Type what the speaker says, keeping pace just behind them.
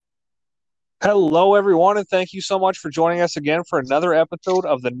Hello, everyone, and thank you so much for joining us again for another episode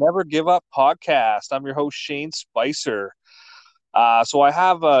of the Never Give Up podcast. I'm your host, Shane Spicer. So I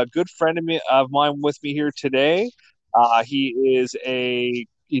have a good friend of mine with me here today. He's a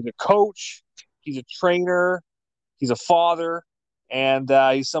coach, he's a trainer, he's a father, and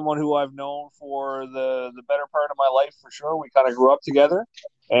he's someone who I've known for the better part of my life for sure. We kind of grew up together,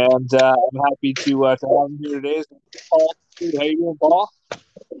 and I'm happy to have him here today. Paul, how you doing, Paul?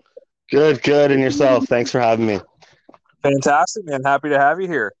 Good, good. And yourself? Thanks for having me. Fantastic, man. Happy to have you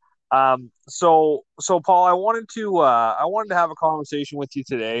here. So Paul, I wanted to have a conversation with you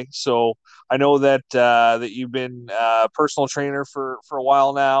today. So I know that you've been a personal trainer for a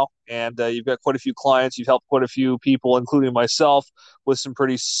while now, and you've got quite a few clients. You've helped quite a few people, including myself, with some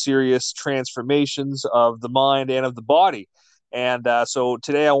pretty serious transformations of the mind and of the body. And so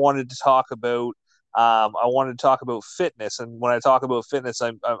today I wanted to talk about fitness, and when I talk about fitness,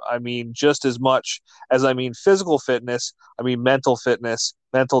 I mean just as much as I mean physical fitness. I mean mental fitness,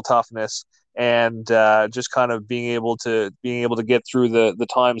 mental toughness, and just kind of being able to get through the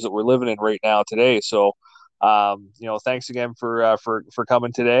times that we're living in right now today. So, thanks again for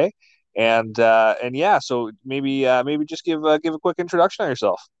coming today, and yeah, so maybe just give a quick introduction on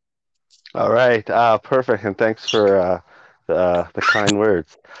yourself. All right. Perfect. And thanks for the kind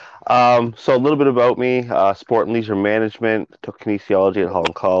words. So a little bit about me, sport and leisure management, took kinesiology at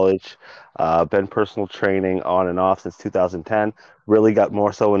Holland College, been personal training on and off since 2010. Really got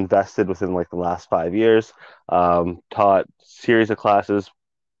more so invested within like the last 5 years. Taught series of classes,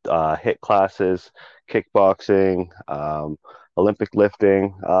 hit classes, kickboxing, Olympic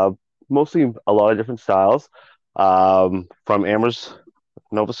lifting, mostly a lot of different styles. From Amherst,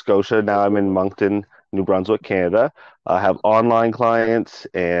 Nova Scotia. Now I'm in Moncton, New Brunswick, Canada. I have online clients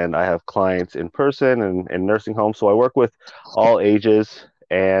and I have clients in person and in nursing homes. So I work with all ages,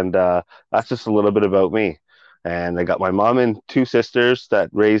 and that's just a little bit about me. And I got my mom and two sisters that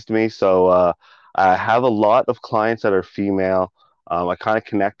raised me. So I have a lot of clients that are female. I kind of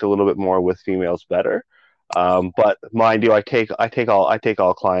connect a little bit more with females better. But mind you, I take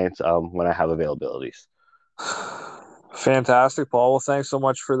all clients when I have availabilities. Fantastic, Paul. Well, thanks so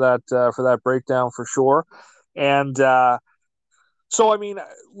much for that breakdown for sure. And so, I mean,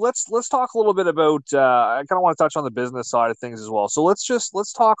 let's talk a little bit about. I kind of want to touch on the business side of things as well. So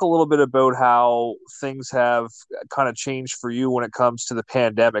let's talk a little bit about how things have kind of changed for you when it comes to the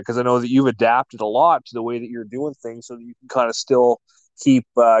pandemic, because I know that you've adapted a lot to the way that you're doing things, so that you can kind of still keep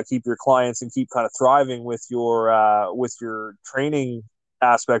your clients and keep kind of thriving with your training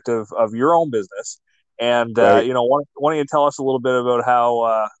aspect of your own business. And Right. why don't you tell us a little bit about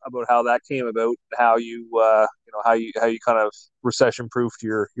how that came about, how you kind of recession proofed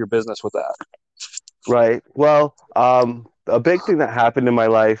your business with that. Right. Well, a big thing that happened in my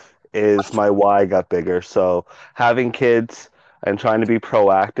life is my why got bigger. So having kids and trying to be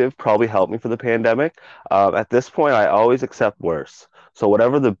proactive probably helped me for the pandemic. At this point, I always accept worse. So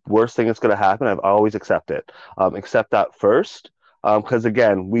whatever the worst thing that's going to happen, I've always accept it. Accept that first, because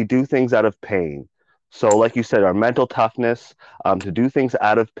again, we do things out of pain. So, like you said, our mental toughness to do things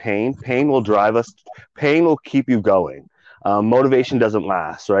out of pain. Pain will drive us. Pain will keep you going. Motivation doesn't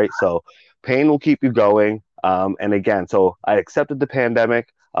last, right? So pain will keep you going. And again, so I accepted the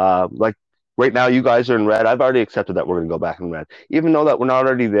pandemic. Like right now, you guys are in red. I've already accepted that we're going to go back in red. Even though that we're not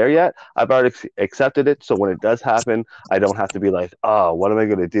already there yet, I've already accepted it. So when it does happen, I don't have to be like, oh, what am I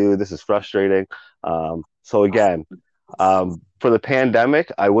going to do? This is frustrating. So again, for the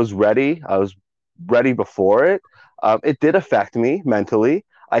pandemic, I was ready. I was ready before it. It did affect me mentally.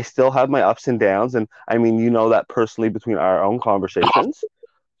 I still have my ups and downs. And I mean, you know that personally between our own conversations.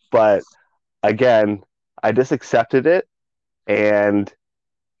 But again, I just accepted it, and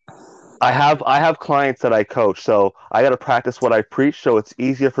I have clients that I coach, so I got to practice what I preach. So it's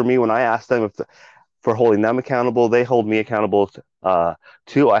easier for me when I ask them if for holding them accountable, they hold me accountable.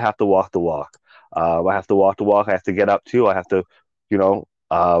 Too, I have to walk the walk. I have to walk the walk. I have to get up too. I have to, you know,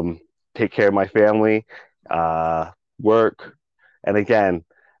 take care of my family, work, and again,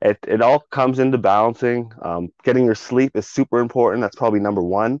 it all comes into balancing. Getting your sleep is super important. That's probably number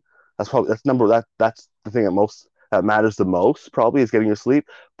one. That's the thing that matters the most. Probably is getting your sleep.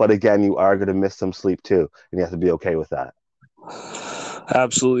 But again, you are going to miss some sleep too, and you have to be okay with that.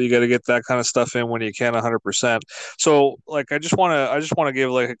 Absolutely, you got to get that kind of stuff in when you can, 100%. So, like, I just want to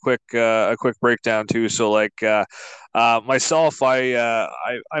give like a quick breakdown too. So, like, myself, I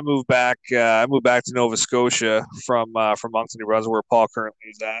moved back. I moved back to Nova Scotia from Moncton, New Brunswick, where Paul currently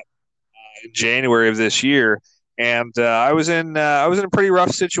is at, in January of this year. And I was in a pretty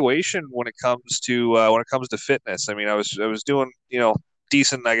rough situation when it comes to fitness. I mean, I was doing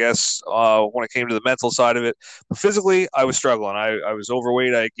decent, I guess, when it came to the mental side of it. But physically, I was struggling. I was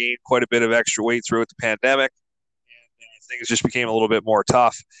overweight. I gained quite a bit of extra weight throughout the pandemic. Things just became a little bit more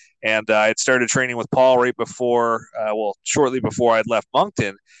tough. And I had started training with Paul right before, shortly before I'd left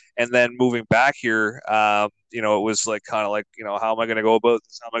Moncton. And then moving back here, it was like kind of like, how am I going to go about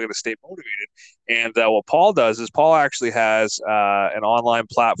this? How am I going to stay motivated? And what Paul does is Paul actually has an online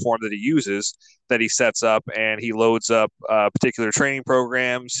platform that he uses that he sets up, and he loads up particular training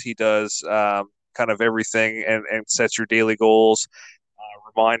programs. He does kind of everything and sets your daily goals,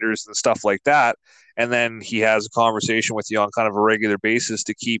 reminders and stuff like that. And then he has a conversation with you on kind of a regular basis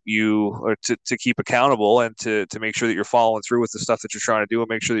to keep you, or to keep accountable, and to make sure that you're following through with the stuff that you're trying to do and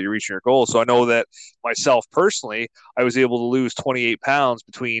make sure that you're reaching your goals. So I know that myself personally, I was able to lose 28 pounds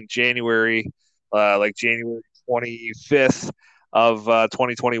between January 25th of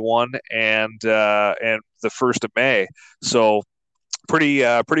 2021 and the 1st of May. So pretty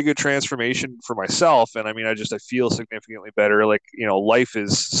good transformation for myself. And I mean, I feel significantly better. Like, life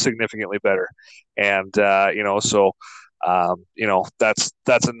is significantly better. And,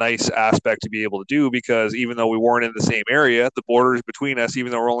 that's a nice aspect to be able to do, because even though we weren't in the same area, the borders between us, even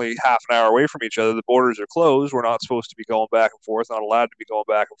though we're only half an hour away from each other, the borders are closed. We're not supposed to be going back and forth, not allowed to be going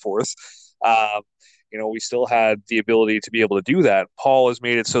back and forth. We still had the ability to be able to do that. Paul has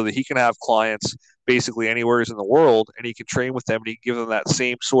made it so that he can have clients basically anywhere in the world, and he can train with them, and he can give them that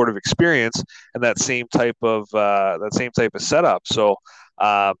same sort of experience and that same type of setup. So,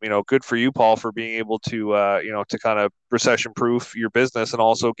 good for you, Paul, for being able to to kind of recession proof your business, and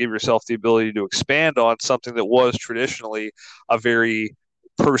also give yourself the ability to expand on something that was traditionally a very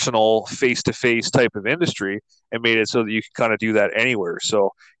personal face-to-face type of industry, and made it so that you can kind of do that anywhere.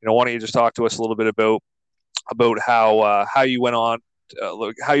 So, why don't you just talk to us a little bit about how you went on,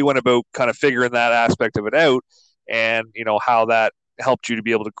 how you went about kind of figuring that aspect of it out, and how that helped you to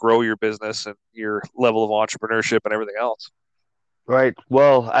be able to grow your business and your level of entrepreneurship and everything else. Right.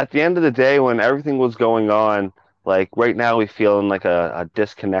 Well, at the end of the day, when everything was going on, like right now, we feel in like a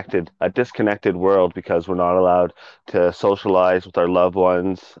disconnected world because we're not allowed to socialize with our loved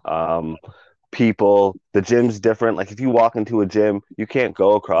ones. People, the gym's different. Like if you walk into a gym, you can't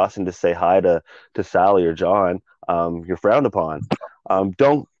go across and just say hi to Sally or John. You're frowned upon.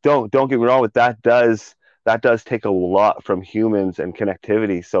 Don't get me wrong. With that does take a lot from humans and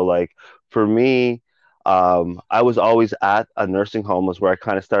connectivity. So like for me, I was always at a nursing home was where I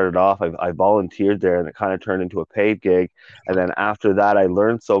kind of started off. I volunteered there, and it kind of turned into a paid gig. And then after that, I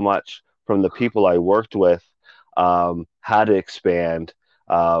learned so much from the people I worked with, how to expand,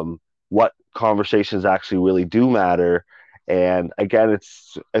 what conversations actually really do matter. And again,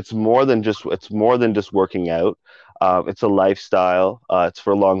 it's more than just working out. It's a lifestyle. It's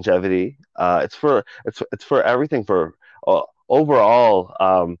for longevity. It's for everything.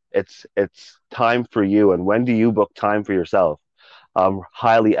 Overall, it's time for you. And when do you book time for yourself?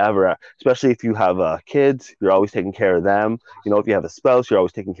 Highly ever, especially if you have kids, you're always taking care of them. If you have a spouse, you're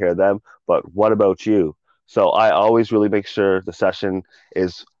always taking care of them. But what about you? So I always really make sure the session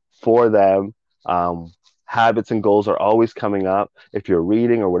is for them. Habits and goals are always coming up. If you're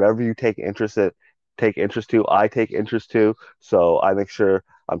reading or whatever you take interest to, I take interest to. So I make sure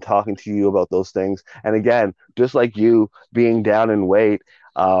I'm talking to you about those things. And again, just like you being down in weight,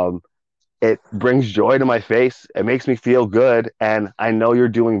 it brings joy to my face. It makes me feel good, and I know you're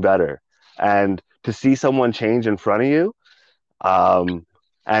doing better. And to see someone change in front of you,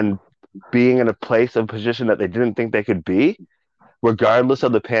 and being in a place of position that they didn't think they could be, regardless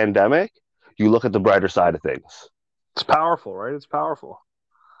of the pandemic, you look at the brighter side of things. It's powerful, right? It's powerful.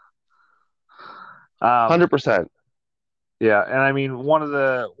 100%. Yeah, and I mean, one of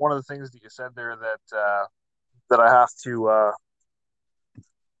the things that you said there that I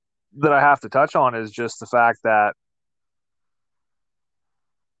have to touch on is just the fact that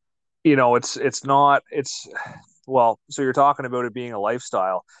it's not it's well, so you're talking about it being a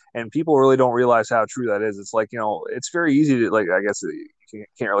lifestyle, and people really don't realize how true that is. It's like, it's very easy to, like, I guess you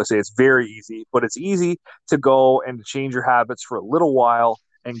can't really say it's very easy, but it's easy to go and to change your habits for a little while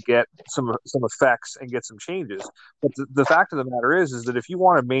and get some effects and get some changes. But the fact of the matter is that if you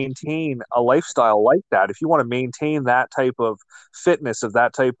want to maintain a lifestyle like that, if you want to maintain that type of fitness, of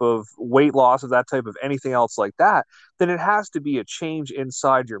that type of weight loss, of that type of anything else like that, then it has to be a change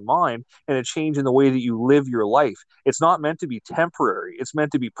inside your mind and a change in the way that you live your life. It's not meant to be temporary. It's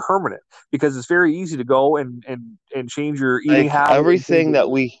meant to be permanent, because it's very easy to go and change your eating Like habits. everything that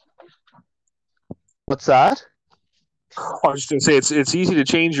what's that? I was just going to say it's easy to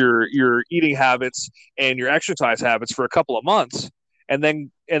change your eating habits and your exercise habits for a couple of months, and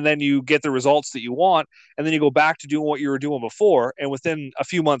then you get the results that you want, and then you go back to doing what you were doing before, and within a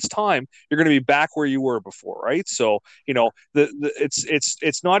few months time you're going to be back where you were before, right? So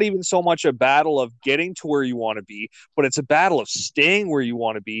it's not even so much a battle of getting to where you want to be, but it's a battle of staying where you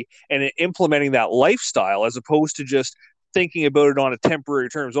want to be and implementing that lifestyle, as opposed to just thinking about it on a temporary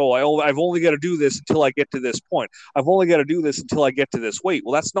terms. I've only got to do this until I get to this point. I've only got to do this until I get to this weight.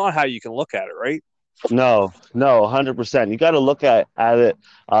 Well, that's not how you can look at it, right? No, 100%. You got to look at it.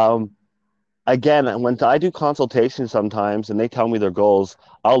 Again, when I do consultations sometimes and they tell me their goals,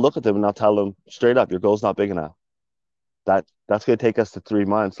 I'll look at them and I'll tell them straight up, your goal's not big enough. That's going to take us to 3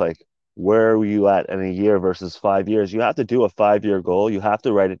 months. Like, where are you at in a year versus 5 years? You have to do a 5-year goal. You have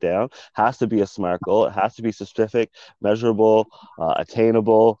to write it down. It has to be a SMART goal. It has to be specific, measurable,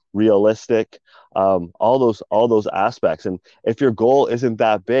 attainable, realistic. All those aspects. And if your goal isn't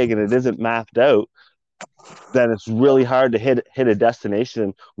that big and it isn't mapped out, then it's really hard to hit a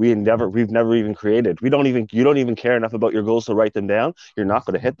destination we've never even created. You don't even care enough about your goals to write them down. You're not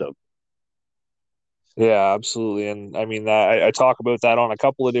going to hit them. Yeah, absolutely. And I mean that I talk about that on a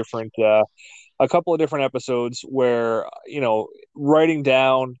couple of different episodes where, writing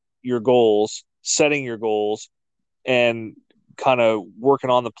down your goals, setting your goals, and kind of working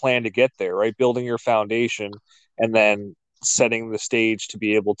on the plan to get there, right? Building your foundation and then setting the stage to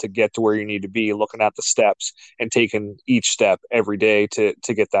be able to get to where you need to be, looking at the steps and taking each step every day to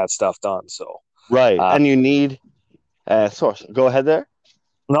get that stuff done. So, Right. uh, And you need, source, go ahead there.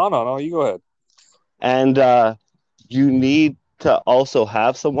 no, you go ahead. And you need to also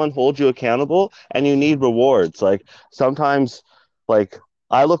have someone hold you accountable, and you need rewards. Like, sometimes, like,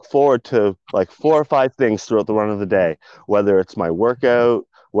 I look forward to like 4 or 5 things throughout the run of the day, whether it's my workout,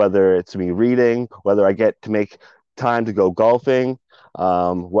 whether it's me reading, whether I get to make time to go golfing,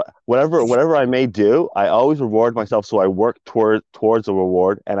 whatever I may do, I always reward myself. So I work towards a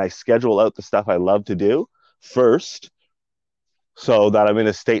reward, and I schedule out the stuff I love to do first, so that I'm in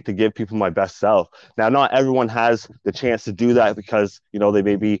a state to give people my best self. Now, not everyone has the chance to do that because, they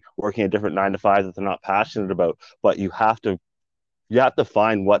may be working a different 9 to 5 that they're not passionate about, but you have to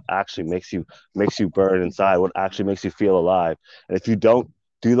find what actually makes you burn inside, what actually makes you feel alive. And if you don't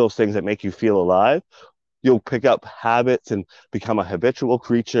do those things that make you feel alive, you'll pick up habits and become a habitual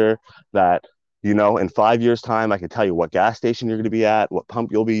creature that, in 5 years time, I can tell you what gas station you're going to be at, what pump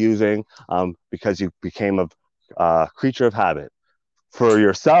you'll be using, because you became a creature of habit. For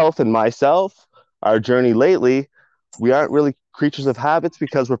yourself and myself, our journey lately, we aren't really creatures of habits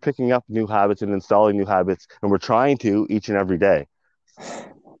because we're picking up new habits and installing new habits, and we're trying to each and every day.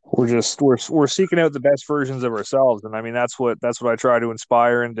 We're seeking out the best versions of ourselves, and I mean that's what I try to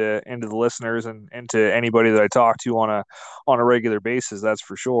inspire into the listeners and into anybody that I talk to on a regular basis. That's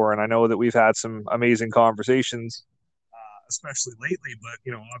for sure. And I know that we've had some amazing conversations, especially lately, but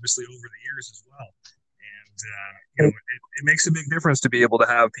obviously over the years as well. And it makes a big difference to be able to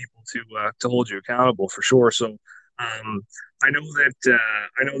have people to hold you accountable, for sure. So I know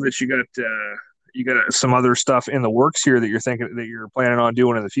that you got some other stuff in the works here that you're planning on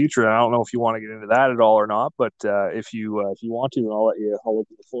doing in the future. And I don't know if you want to get into that at all or not, but if you want to, I'll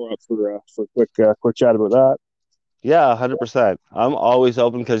open the floor up for a quick chat about that. Yeah, 100%. I'm always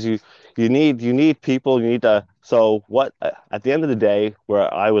open because you need people. You need to. So what? At the end of the day,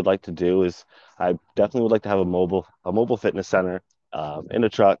 where I would like to do is, I definitely would like to have a mobile fitness center, in a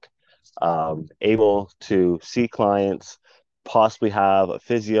truck, able to see clients, possibly have a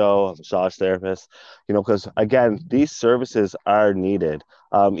physio, a massage therapist. Because again, these services are needed.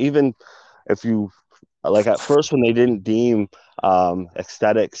 Even if you, like, at first, when they didn't deem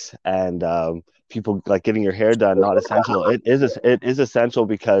aesthetics and people like getting your hair done not essential, it is essential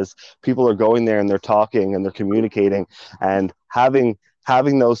because people are going there and they're talking and they're communicating, and having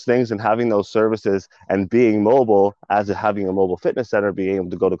those things and having those services and being mobile, having a mobile fitness center, being able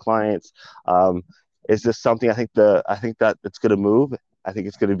to go to clients, is just something I think that it's going to move. I think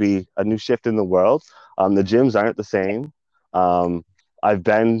it's going to be a new shift in the world. The gyms aren't the same. I've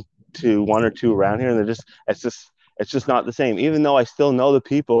been to one or two around here, and it's just not the same. Even though I still know the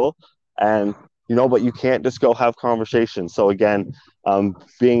people, and but you can't just go have conversations. So again,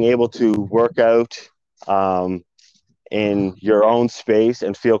 being able to work out in your own space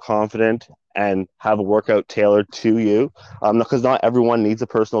and feel confident and have a workout tailored to you, because not everyone needs a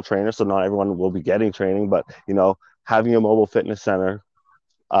personal trainer, so not everyone will be getting training, but having a mobile fitness center,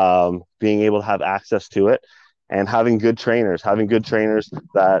 being able to have access to it, and having good trainers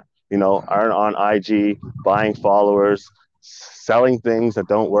that aren't on IG buying followers, selling things that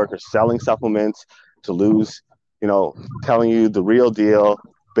don't work, or selling supplements to lose, telling you the real deal.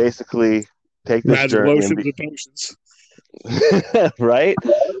 Basically, take this Magic journey and lotions be and potions. right?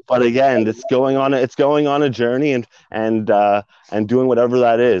 But again, it's going on a journey, and doing whatever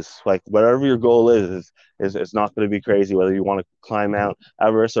that is, like whatever your goal is it's not going to be crazy. Whether you want to climb Mount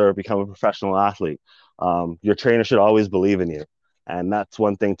Everest or become a professional athlete, your trainer should always believe in you, and that's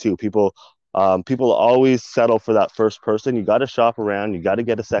one thing too. People always settle for that first person. You got to shop around. You got to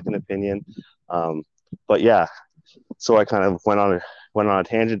get a second opinion. Um, but yeah, so I kind of went on a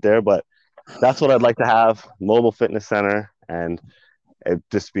tangent there, but that's what I'd like to have: mobile fitness center, and it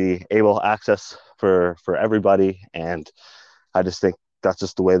just be able access for everybody. And I just think that's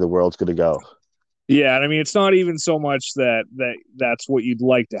just the way the world's going to go. Yeah, and I mean it's not even so much that's what you'd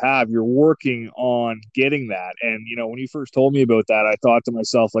like to have. You're working on getting that. And when you first told me about that, I thought to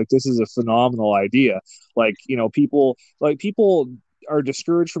myself like this is a phenomenal idea. Like, people are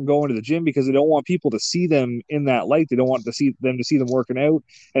discouraged from going to the gym because they don't want people to see them in that light. They don't want to see them working out.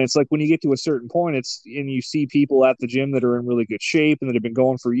 And it's like when you get to a certain point, and you see people at the gym that are in really good shape and that have been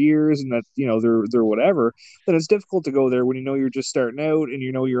going for years and that, they're whatever, then it's difficult to go there when you're just starting out and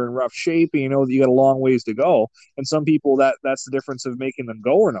you're in rough shape and you know that you got a long ways to go. And some people, that's the difference of making them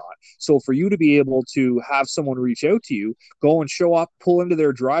go or not. So for you to be able to have someone reach out to you, go and show up, pull into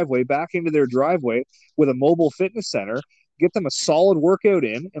their driveway, back into their driveway with a mobile fitness center, get them a solid workout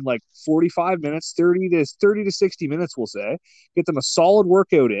in like 45 minutes, 30 to 60 minutes, we'll say, get them a solid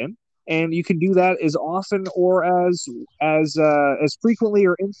workout in, and you can do that as often or as frequently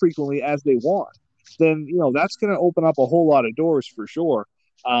or infrequently as they want. Then that's going to open up a whole lot of doors for sure.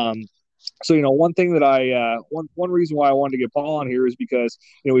 Um, so one thing that one reason why I wanted to get Paul on here is because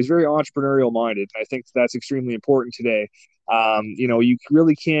he's very entrepreneurial minded. I think that's extremely important today. You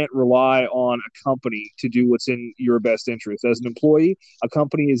really can't rely on a company to do what's in your best interest. As an employee, a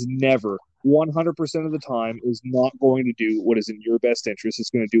company is never 100% of the time is not going to do what is in your best interest.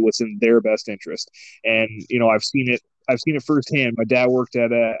 It's going to do what's in their best interest. And I've seen it firsthand. My dad worked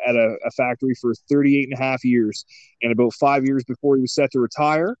at a factory for 38 and a half years, and about 5 years before he was set to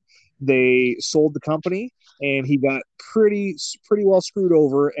retire, they sold the company, and he got pretty well screwed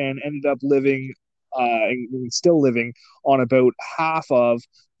over and ended up living, and still living on about half of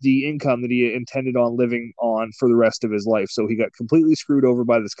the income that he intended on living on for the rest of his life. So he got completely screwed over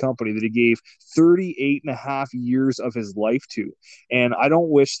by this company that he gave 38 and a half years of his life to. And I don't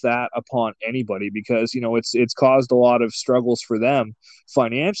wish that upon anybody because, it's caused a lot of struggles for them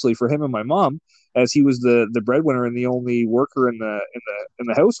financially, for him and my mom, as he was the breadwinner and the only worker in the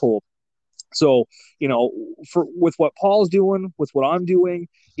household. So, for with what Paul's doing, with what I'm doing,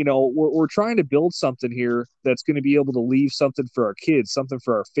 we're trying to build something here that's going to be able to leave something for our kids, something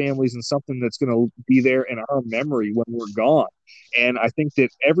for our families, and something that's going to be there in our memory when we're gone. And I think that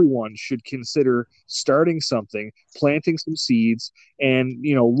everyone should consider starting something, planting some seeds, and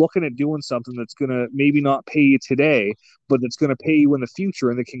looking at doing something that's going to maybe not pay you today, but that's going to pay you in the future,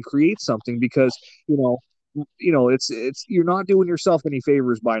 and that can create something because it's you're not doing yourself any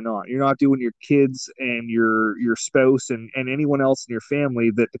favors by not. You're not doing your kids and your spouse and anyone else in your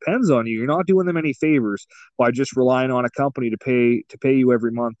family that depends on you. You're not doing them any favors by just relying on a company to pay you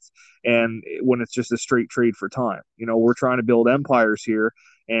every month, and when it's just a straight trade for time. We're trying to build empires here,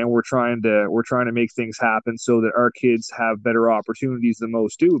 and we're trying to make things happen so that our kids have better opportunities than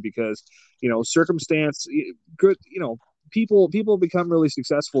most do, because circumstance good people become really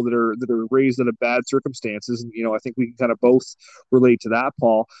successful that are raised out of bad circumstances, and I think we can kind of both relate to that,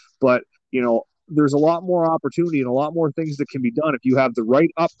 Paul. But there's a lot more opportunity and a lot more things that can be done if you have the right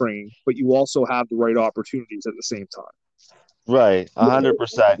upbringing, but you also have the right opportunities at the same time. Right,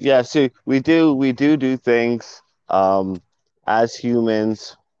 100%. Yeah, see, we do things, um, as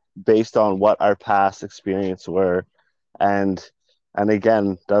humans, based on what our past experience were, and and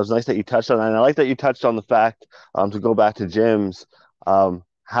again, that was nice that you touched on that. And I like that you touched on the fact, to go back to gyms,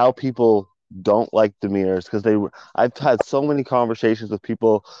 how people don't like the mirrors because I've had so many conversations with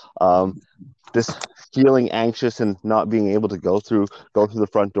people, um, this feeling anxious and not being able to go through the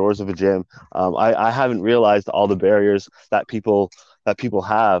front doors of a gym. I haven't realized all the barriers that people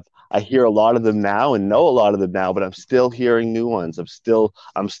have. I hear a lot of them now and know a lot of them now, but I'm still hearing new ones. I'm still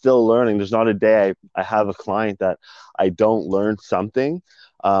learning. There's not a day I have a client that I don't learn something,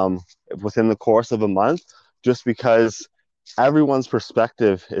 um, within the course of a month, just because everyone's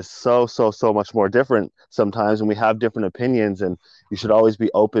perspective is so much more different sometimes, and we have different opinions, and you should always be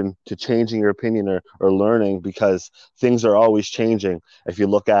open to changing your opinion, or learning, because things are always changing. If you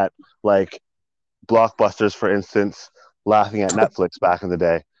look at, like, blockbusters, for instance, laughing at Netflix back in the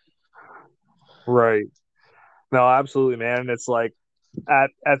day. Right. No, absolutely, man. And it's like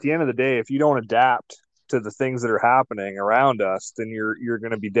at the end of the day, if you don't adapt to the things that are happening around us, then you're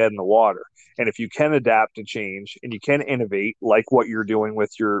going to be dead in the water. And if you can adapt to change and you can innovate, like what you're doing with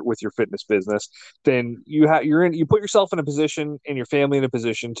your fitness business, then you put yourself in a position and your family in a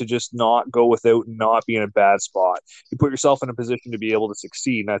position to just not go without and not be in a bad spot. You put yourself in a position to be able to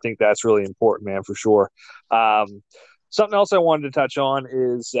succeed, and I think that's really important, man, for sure. Something else I wanted to touch on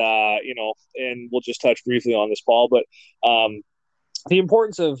is, and we'll just touch briefly on this, Paul, but the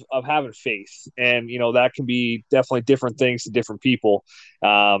importance of having faith, and that can be definitely different things to different people.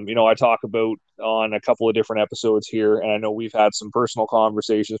 I talk about on a couple of different episodes here, and I know we've had some personal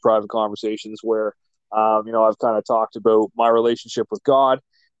conversations, private conversations, where I've kind of talked about my relationship with God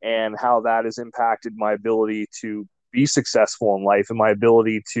and how that has impacted my ability to be successful in life and my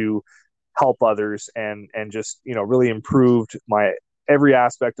ability to help others, and just really improved my every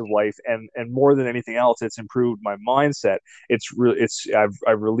aspect of life, and more than anything else, it's improved my mindset.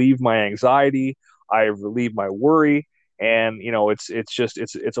 I've relieved my anxiety, I've relieved my worry, and it's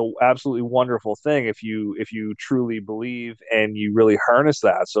a absolutely wonderful thing if you truly believe and you really harness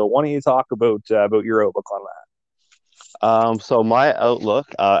that. So why don't you talk about your outlook on that? So my outlook,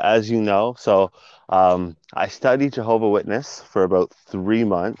 as you know, I studied Jehovah Witness for about 3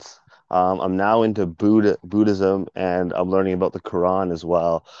 months. I'm now into Buddhism, and I'm learning about the Quran as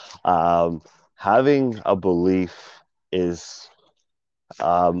well. Having a belief is,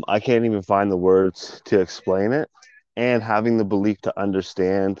 I can't even find the words to explain it. And having the belief to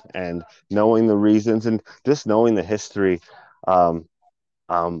understand and knowing the reasons and just knowing the history um,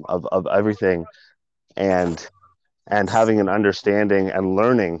 of everything, and having an understanding and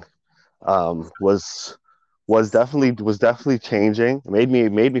learning was definitely changing.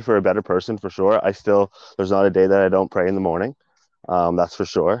 It made me for a better person for sure. There's not a day that I don't pray in the morning. That's for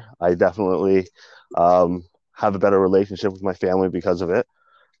sure. I definitely have a better relationship with my family because of it.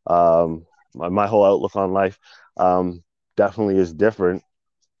 My whole outlook on life definitely is different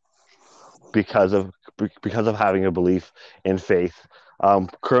because of having a belief in faith.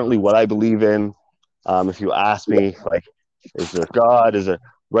 Currently, what I believe in, if you ask me, like, is there God? Is there?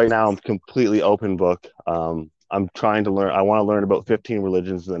 Right now, I'm completely open book. I'm trying to learn. I want to learn about 15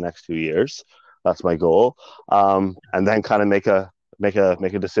 religions in the next 2 years. That's my goal, and then kind of make a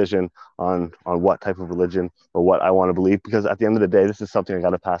decision on what type of religion or what I want to believe. Because at the end of the day, this is something I got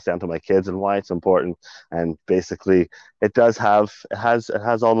to pass down to my kids, and why it's important. And basically, it has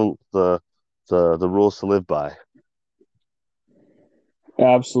all the rules to live by.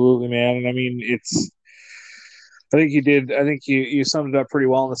 Absolutely, man. And I mean, I think you did. I think you summed it up pretty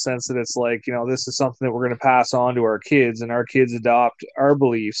well in the sense that it's like, this is something that we're going to pass on to our kids, and our kids adopt our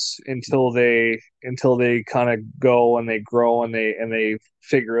beliefs until they kind of go and they grow and they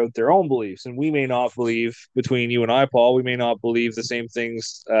figure out their own beliefs. And we may not believe, between you and I, Paul, we may not believe the same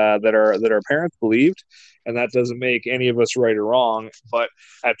things that our parents believed, and that doesn't make any of us right or wrong. But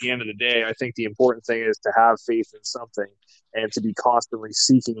at the end of the day, I think the important thing is to have faith in something and to be constantly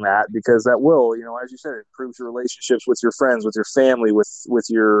seeking that, because that will, as you said, it improves your relationships with your friends, with your family, with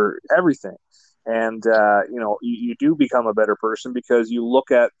your everything. And you do become a better person because you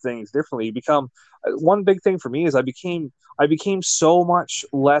look at things differently. You become one big thing for me is I became so much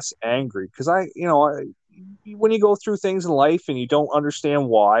less angry because when you go through things in life and you don't understand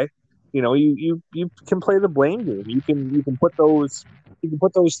why, you can play the blame game. You can put those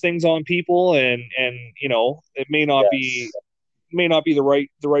things on people, and it Yes. may not be the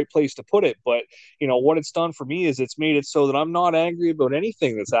right place to put it, but what it's done for me is it's made it so that I'm not angry about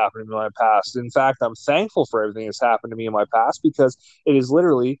anything that's happened in my past. In fact, I'm thankful for everything that's happened to me in my past, because it is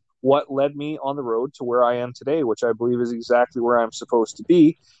literally what led me on the road to where I am today, which I believe is exactly where I'm supposed to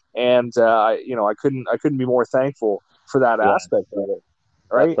be. And I couldn't be more thankful for that Yeah, aspect of it,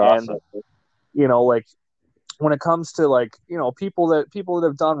 that's right? And awesome. like, when it comes to, like, people that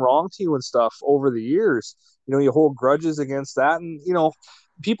have done wrong to you and stuff over the years, you hold grudges against that, and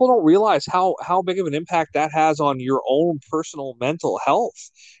people don't realize how big of an impact that has on your own personal mental health.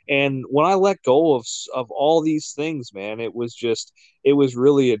 And when I let go of all these things, man, it was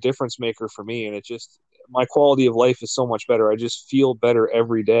really a difference maker for me, and it just, my quality of life is so much better. I just feel better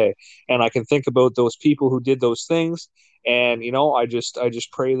every day, and I can think about those people who did those things, and I just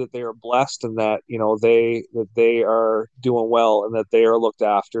pray that they are blessed, and that they are doing well, and that they are looked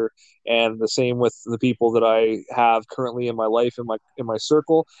after. And the same with the people that I have currently in my life, in my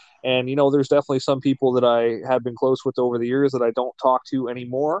circle. And there's definitely some people that I have been close with over the years that I don't talk to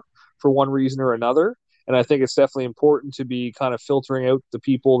anymore for one reason or another. And I think it's definitely important to be kind of filtering out the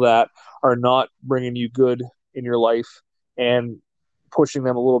people that are not bringing you good in your life, and pushing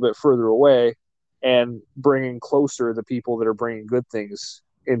them a little bit further away, and bringing closer the people that are bringing good things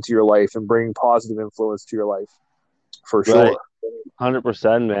into your life and bring positive influence to your life for Right. sure.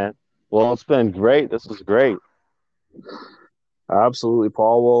 100%, man. Well, it's been great. This was great. Absolutely,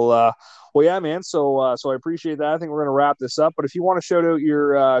 Paul. Well, yeah, man. So I appreciate that. I think we're gonna wrap this up. But if you want to shout out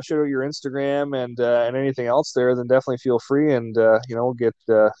your Instagram and anything else there, then definitely feel free and get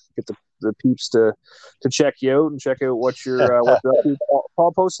the peeps to check you out and check out what you're up to.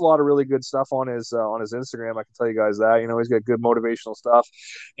 Paul posts a lot of really good stuff on his Instagram. I can tell you guys that. He's got good motivational stuff.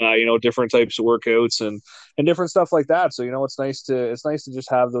 Different types of workouts and different stuff like that. So it's nice to just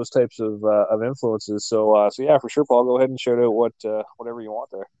have those types of influences. So yeah, for sure, Paul. Go ahead and shout out whatever you want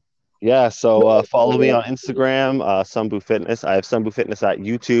there. Yeah, so follow me on Instagram, Sunbu Fitness. I have Sunbu Fitness at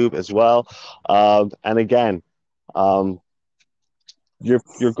YouTube as well. And again, um, your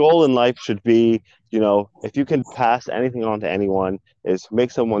goal in life should be, if you can pass anything on to anyone, is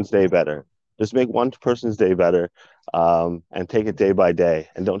make someone's day better. Just make one person's day better, and take it day by day,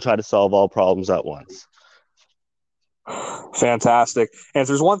 and don't try to solve all problems at once. Fantastic. And if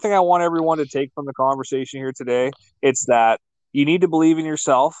there's one thing I want everyone to take from the conversation here today, it's that you need to believe in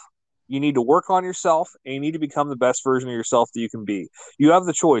yourself. You need to work on yourself and you need to become the best version of yourself that you can be. You have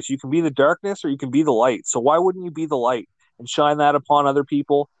the choice. You can be the darkness or you can be the light. So why wouldn't you be the light and shine that upon other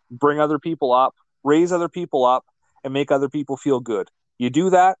people, bring other people up, raise other people up, and make other people feel good? You do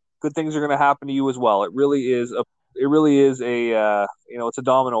that, good things are going to happen to you as well. It's a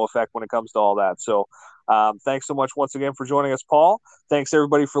domino effect when it comes to all that. So thanks so much once again for joining us, Paul. Thanks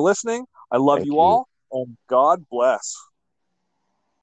everybody for listening. I love Thank you you. all, and God bless.